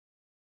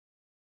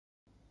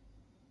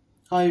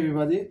Hi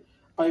everybody,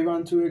 I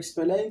want to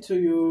explain to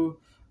you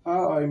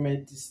how I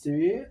made this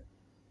TV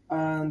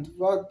and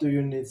what do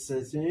you need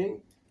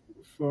setting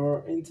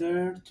for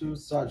enter to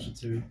such a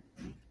TV.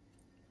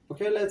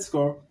 Okay, let's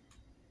go.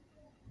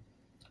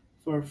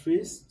 For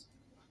first,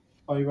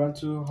 I want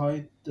to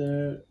hide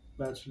the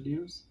battery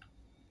leaves.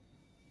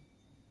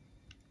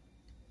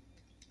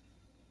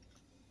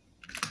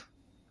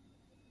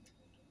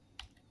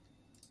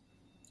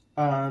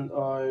 And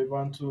I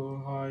want to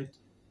hide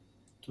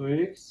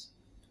twigs,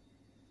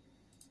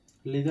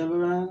 little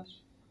branch.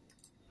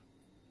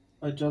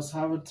 I just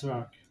have a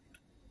track.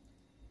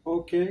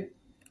 Okay.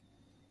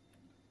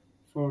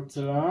 For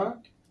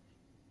track,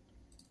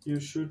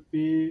 you should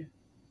be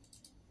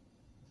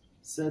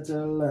set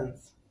a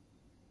length.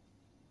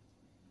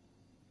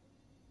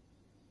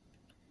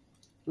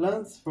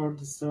 Length for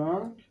the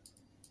track,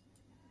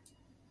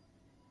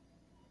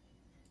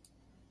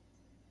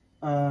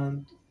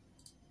 and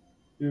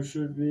you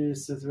should be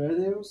set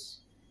radius.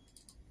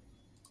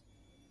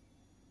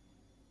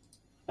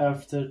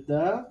 After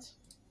that,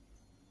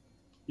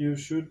 you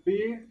should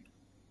be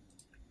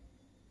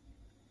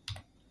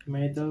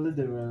made a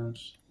little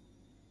branch.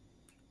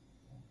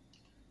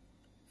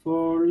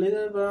 For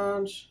little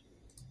branch,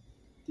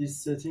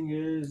 this setting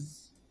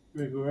is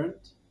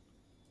required.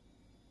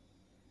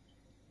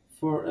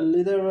 For a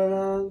little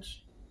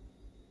branch,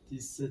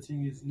 this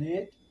setting is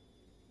need.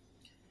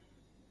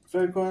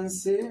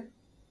 Frequency,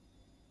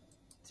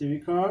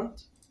 TV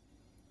count,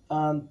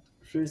 and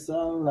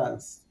freestyle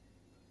length.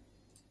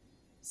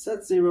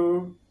 Set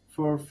 0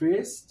 for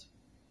first,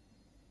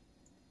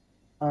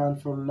 and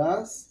for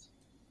last,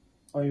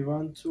 I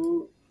want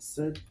to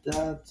set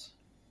that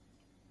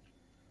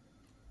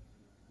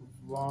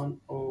 1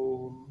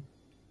 or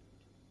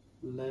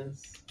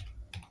less.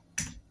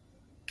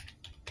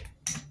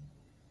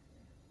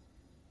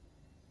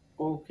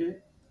 Okay.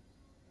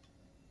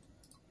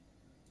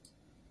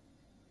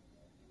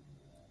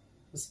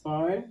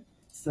 Spine,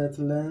 set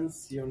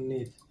length you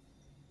need.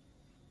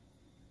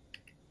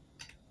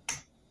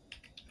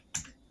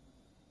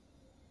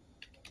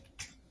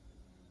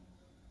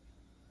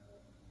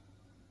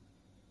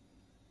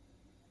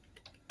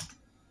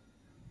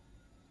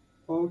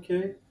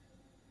 Okay,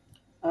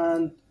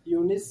 and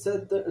you need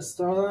set the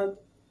start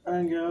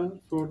angle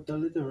for the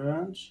little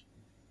branch.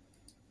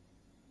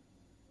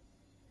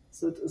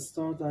 Set a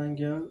start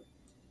angle.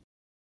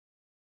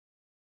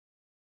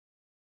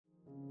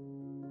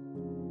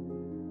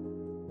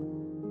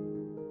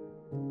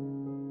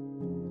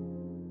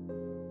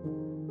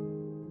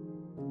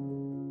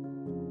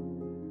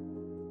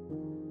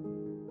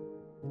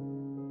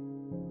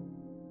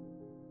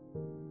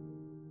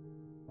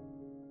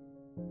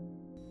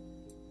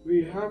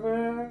 We have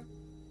a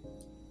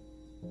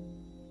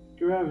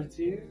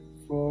gravity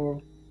for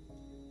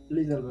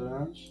little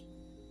branch.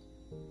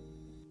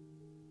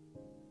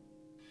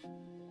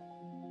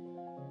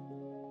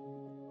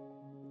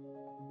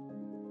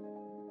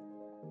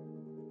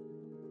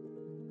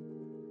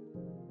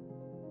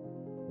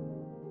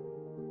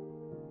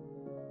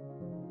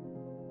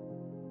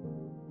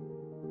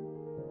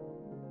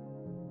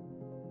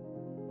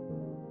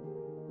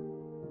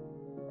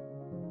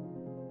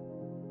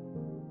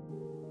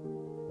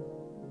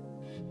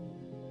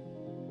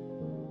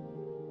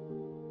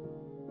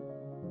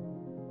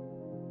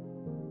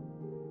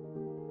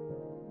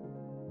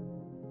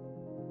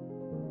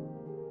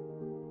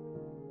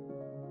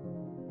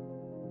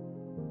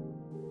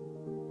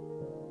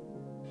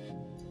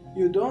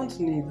 You don't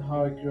need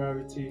high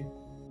gravity.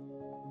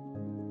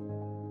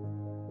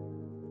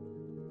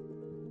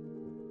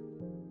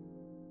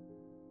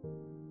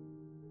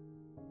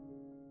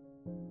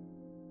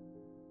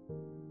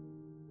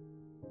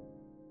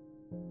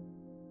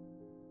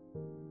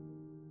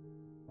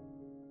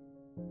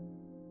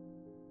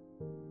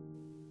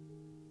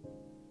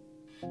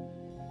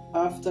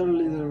 After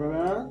little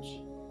branch,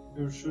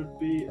 you should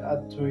be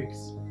at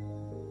twigs.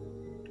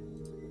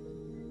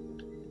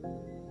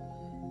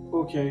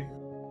 Okay.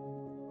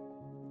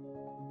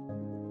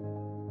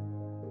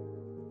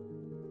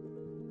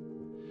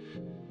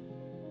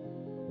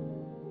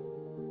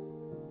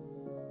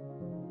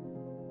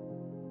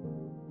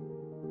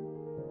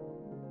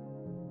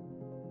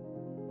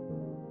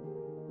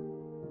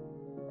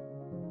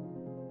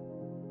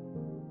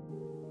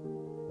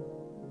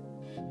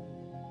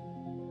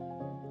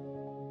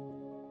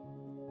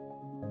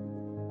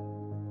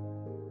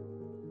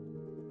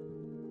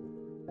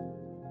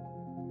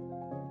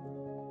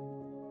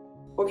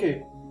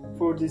 Okay,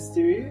 for this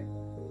TV,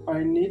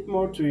 I need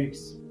more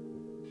twigs.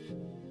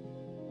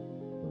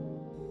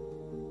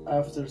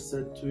 After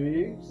set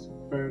twigs,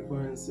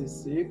 frequency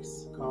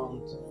 6,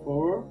 count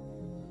 4,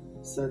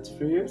 set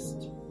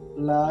first,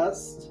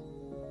 last,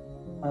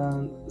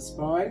 and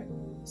spine,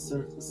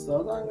 set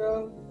start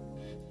angle,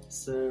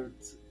 set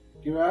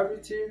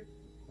gravity,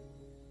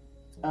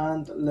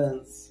 and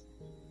length.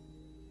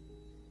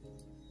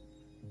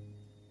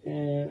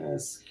 In a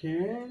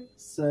scale,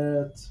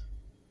 set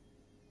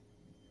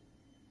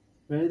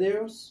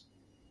radius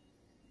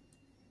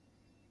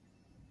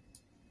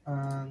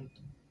and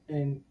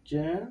in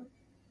gen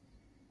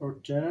or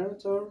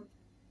generator,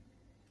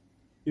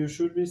 you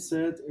should be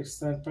set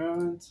extend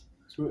parent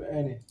to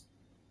any.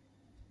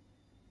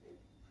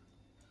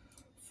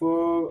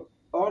 For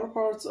all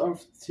parts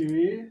of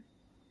TV,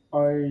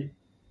 I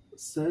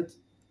set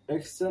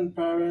extend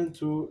parent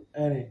to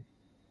any.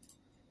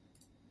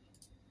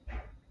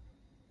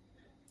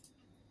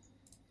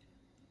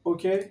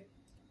 Okay,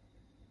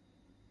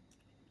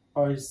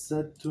 I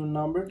set to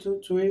number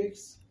 2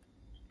 tweaks,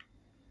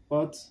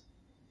 but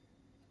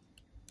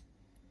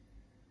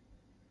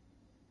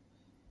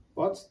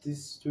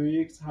these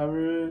tweaks have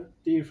a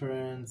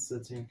different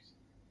settings.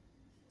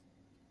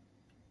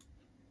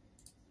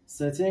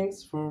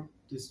 Settings for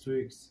these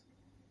tweaks.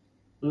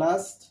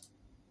 Last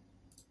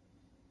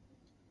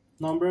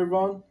number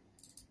 1,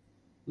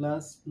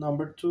 last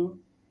number 2.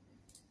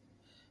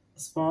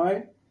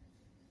 Spine,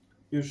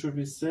 you should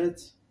be set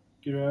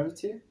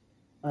gravity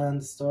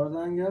and start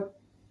angle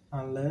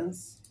and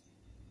lens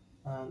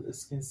and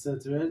skin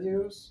set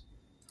radius.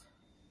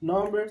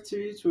 Number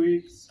 3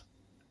 tweaks.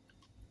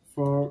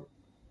 For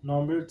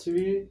number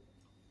 3,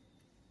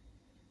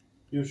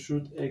 you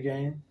should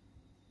again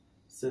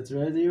set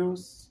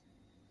radius,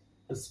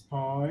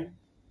 spine,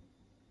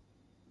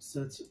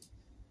 set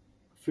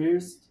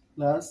first,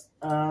 last,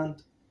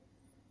 and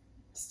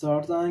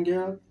start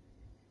angle,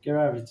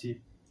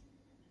 gravity.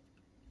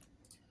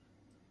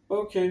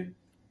 Okay.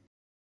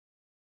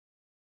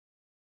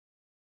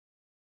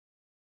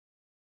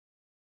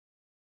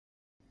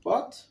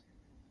 But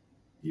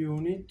you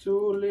need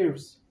 2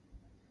 layers.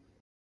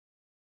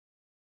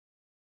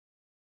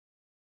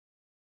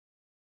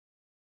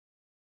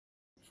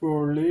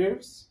 For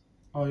layers,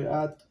 I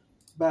add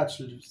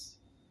batch leaves.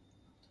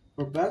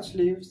 For batch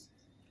leaves,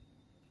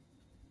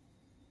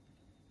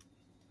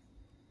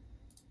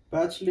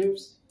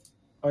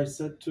 I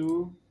set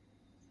to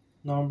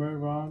number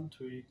 1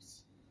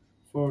 tweaks.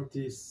 For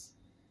this,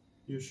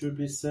 you should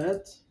be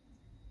set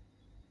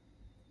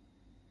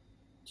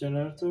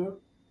generator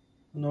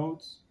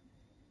nodes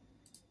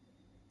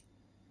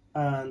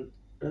and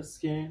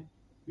skin.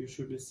 You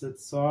should be set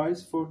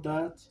size for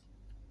that.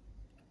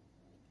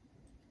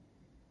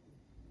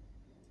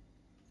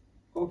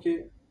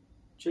 Okay,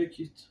 check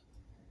it.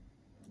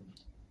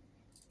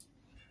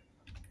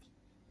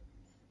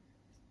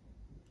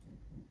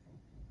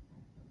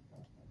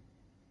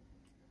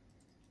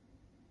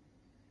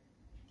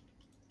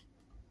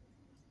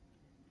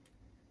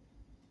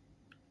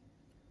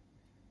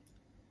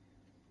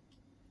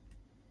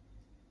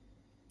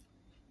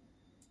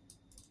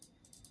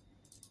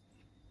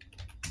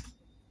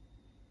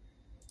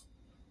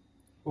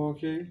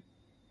 Okay,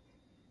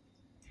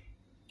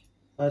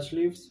 batch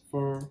leaves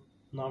for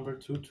number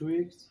 2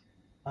 tweaks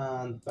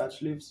and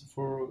batch leaves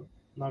for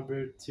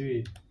number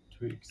 3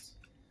 tweaks.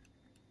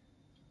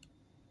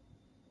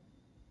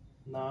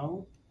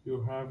 Now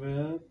you have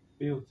a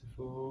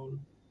beautiful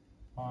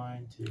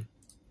point here.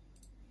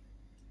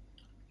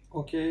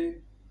 Okay,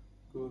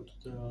 go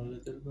to the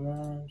little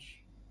branch.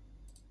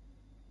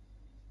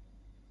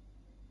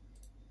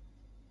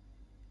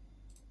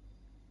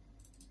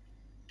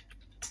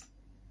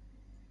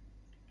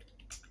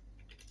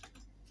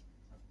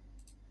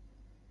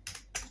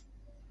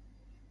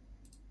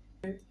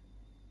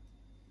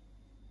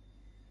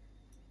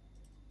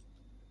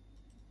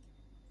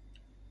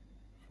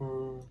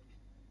 For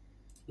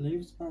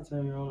leaves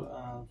material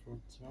and for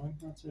trunk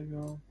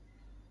material,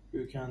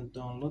 you can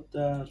download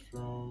that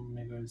from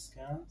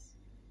Megascans.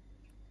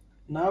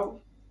 Now,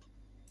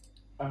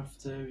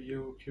 after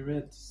you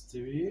create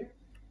TV,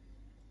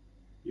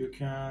 you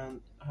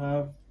can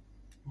have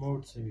more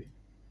TV.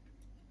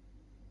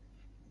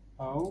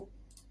 How?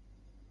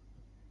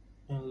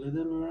 In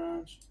little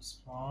branch,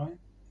 spine,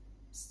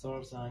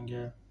 start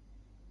angle.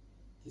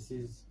 This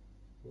is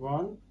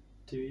 1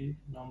 TV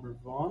number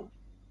 1,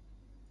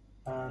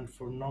 and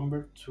for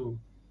number 2,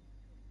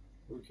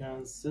 we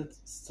can set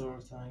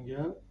start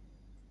angle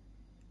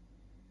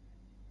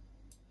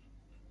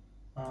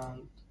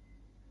and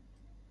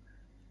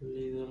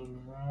little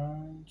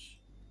branch.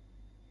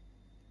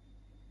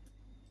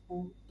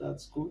 Oh,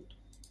 that's good.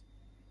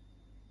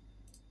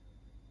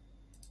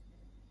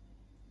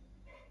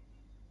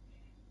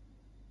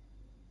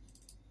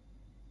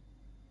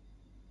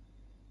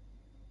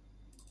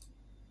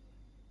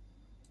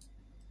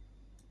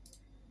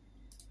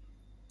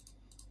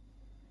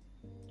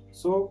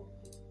 So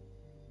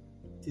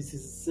this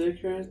is a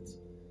secret.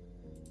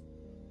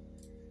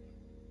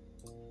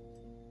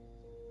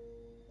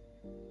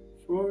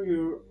 For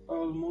your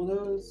all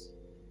models,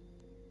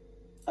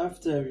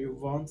 after you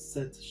want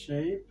set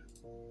shape,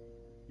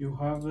 you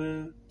have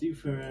a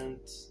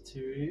different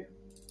theory.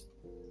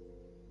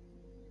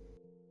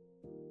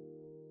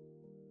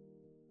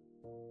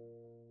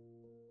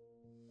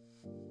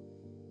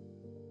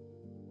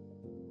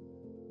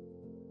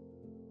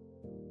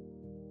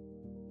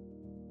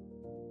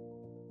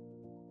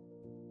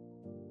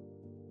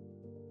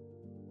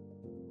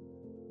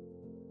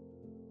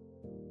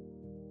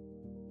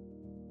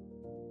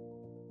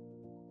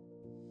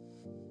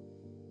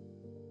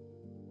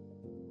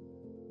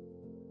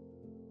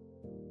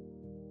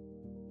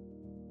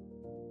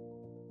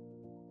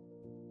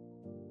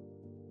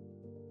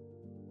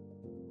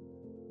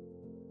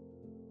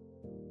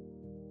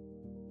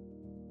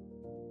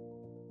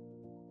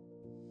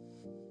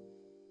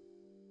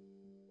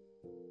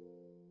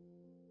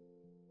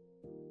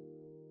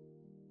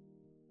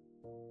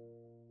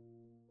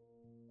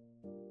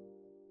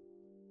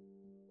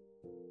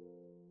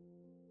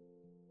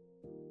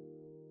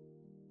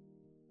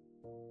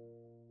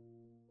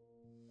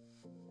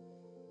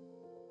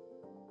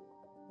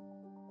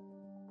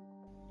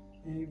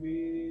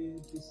 Maybe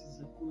this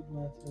is a good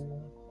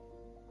material.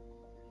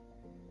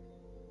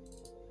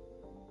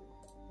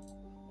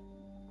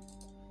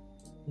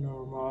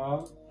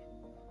 Normal.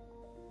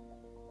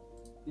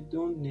 We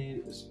don't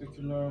need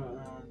specular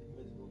and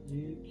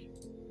metallic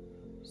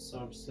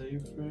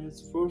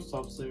subsurface. For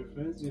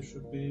subsurface, you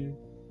should be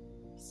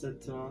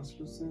set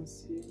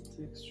translucency,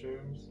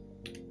 textures,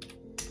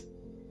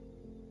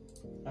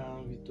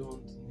 and we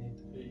don't need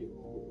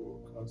AO or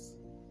custom.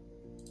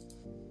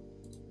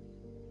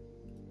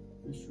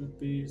 It should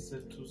be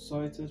set to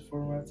cited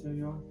for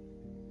material.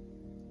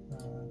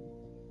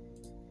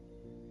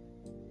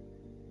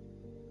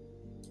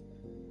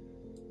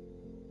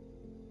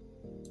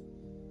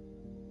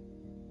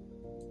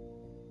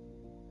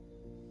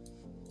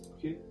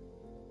 Okay,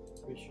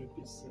 we should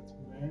be set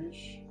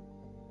mesh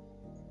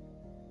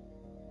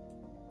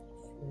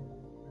for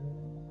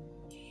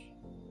mesh.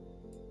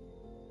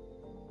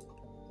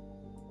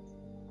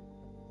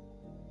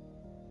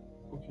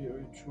 Okay,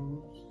 I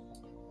choose.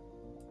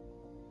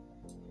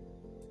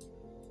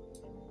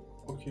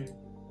 Okay,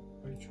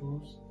 I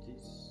choose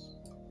this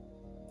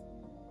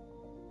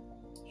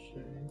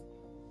shape.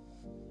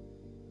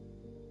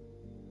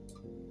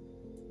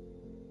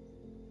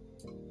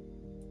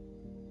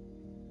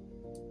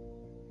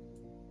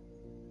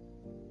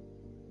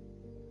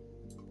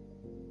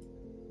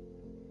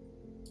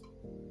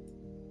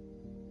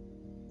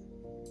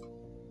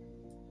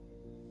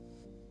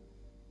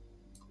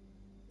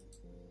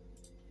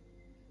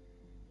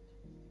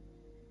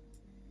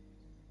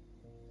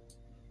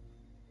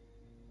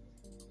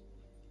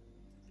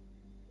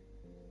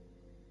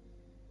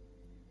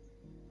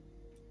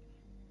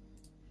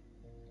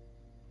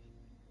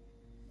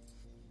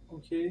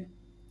 Okay,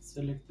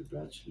 select the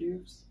branch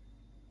leaves,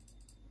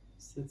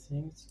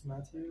 settings,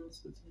 material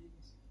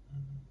settings,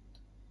 and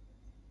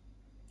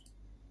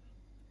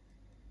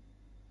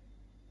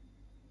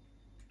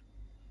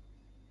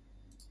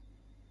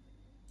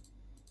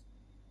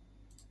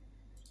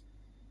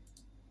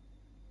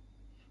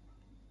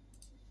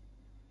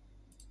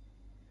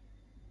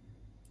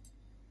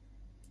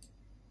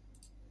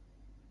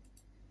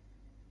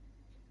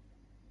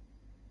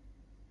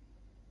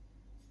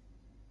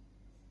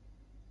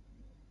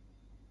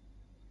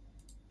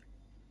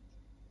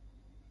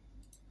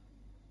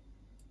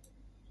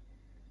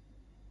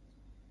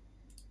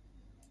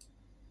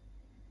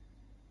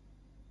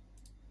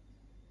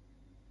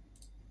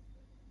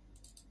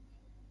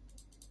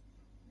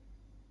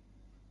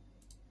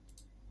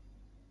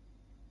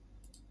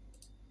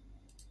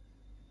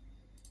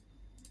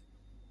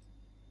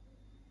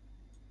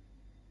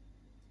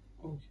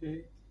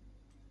okay.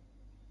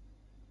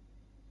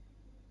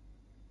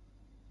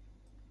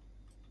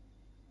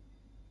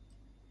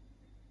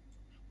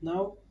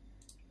 Now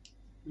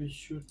we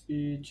should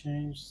be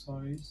change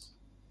size.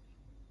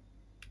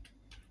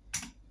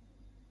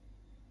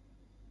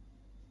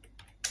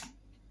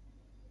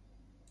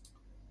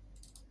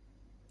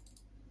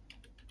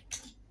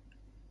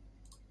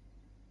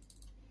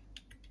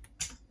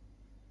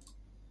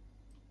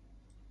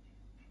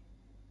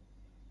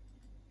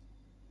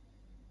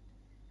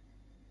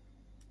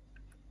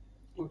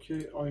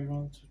 Okay, I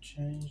want to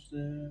change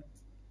the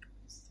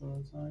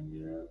start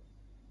angle.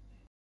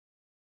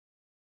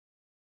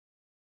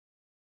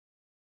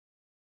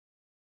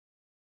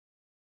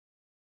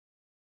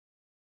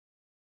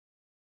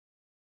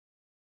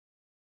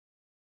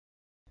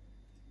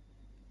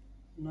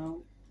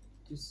 Now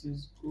this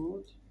is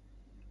good.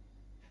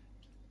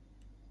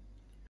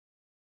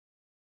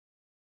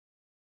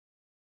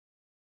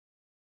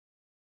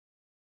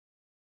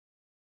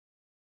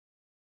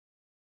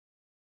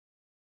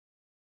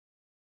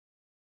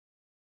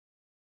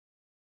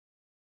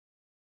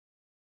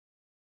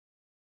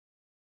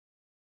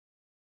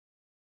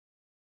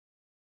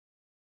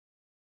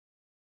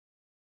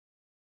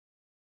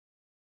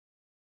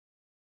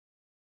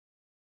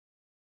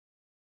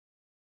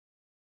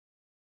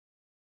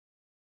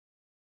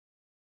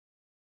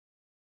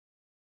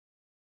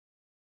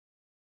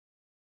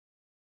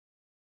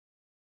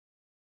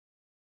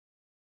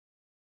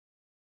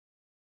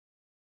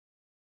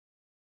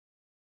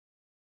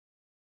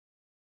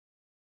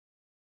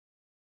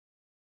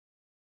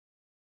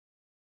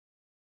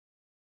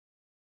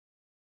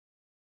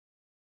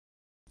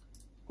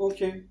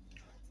 Okay,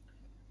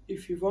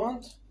 if you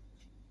want,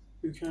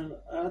 you can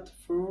add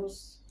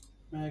first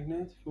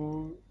magnet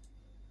for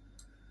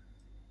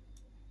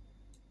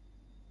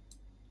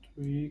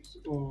twigs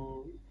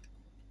or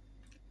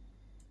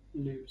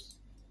leaves.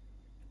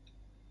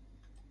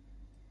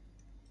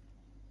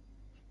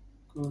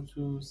 Go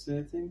to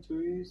setting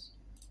twigs,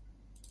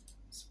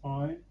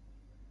 spine,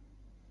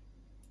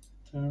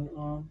 turn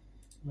on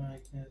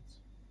magnet.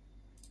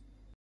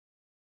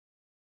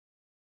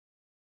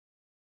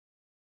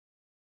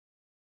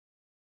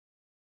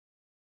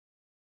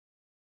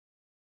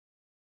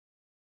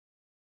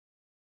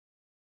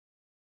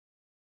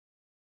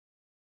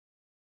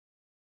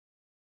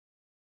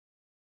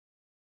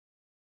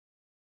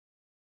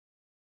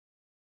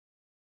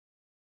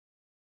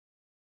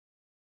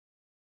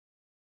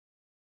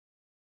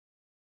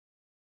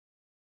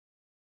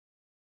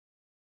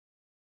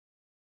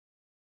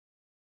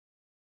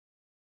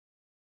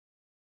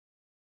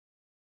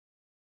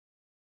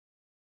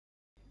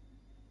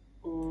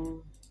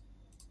 for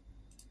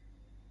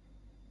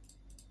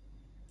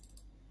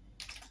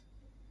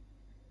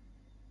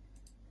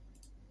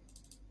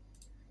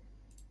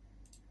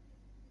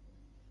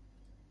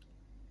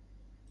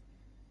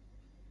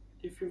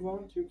if you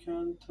want you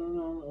can turn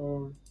on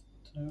or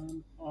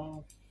turn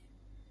off.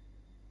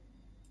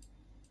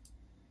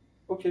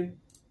 Okay,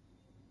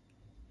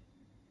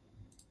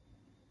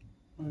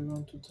 I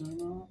want to turn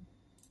on.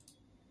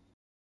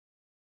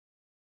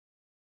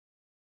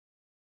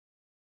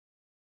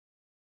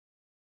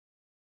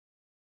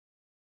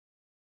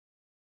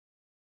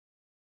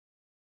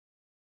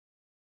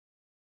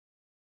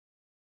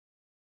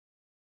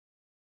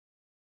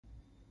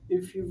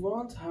 If you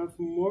want to have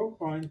more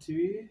point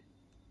TV,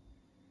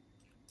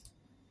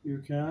 you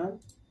can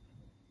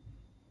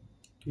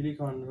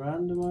click on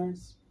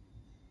randomize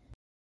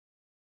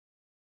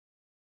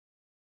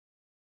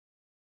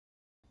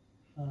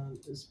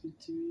and speed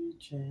TV,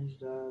 change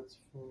that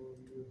for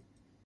you.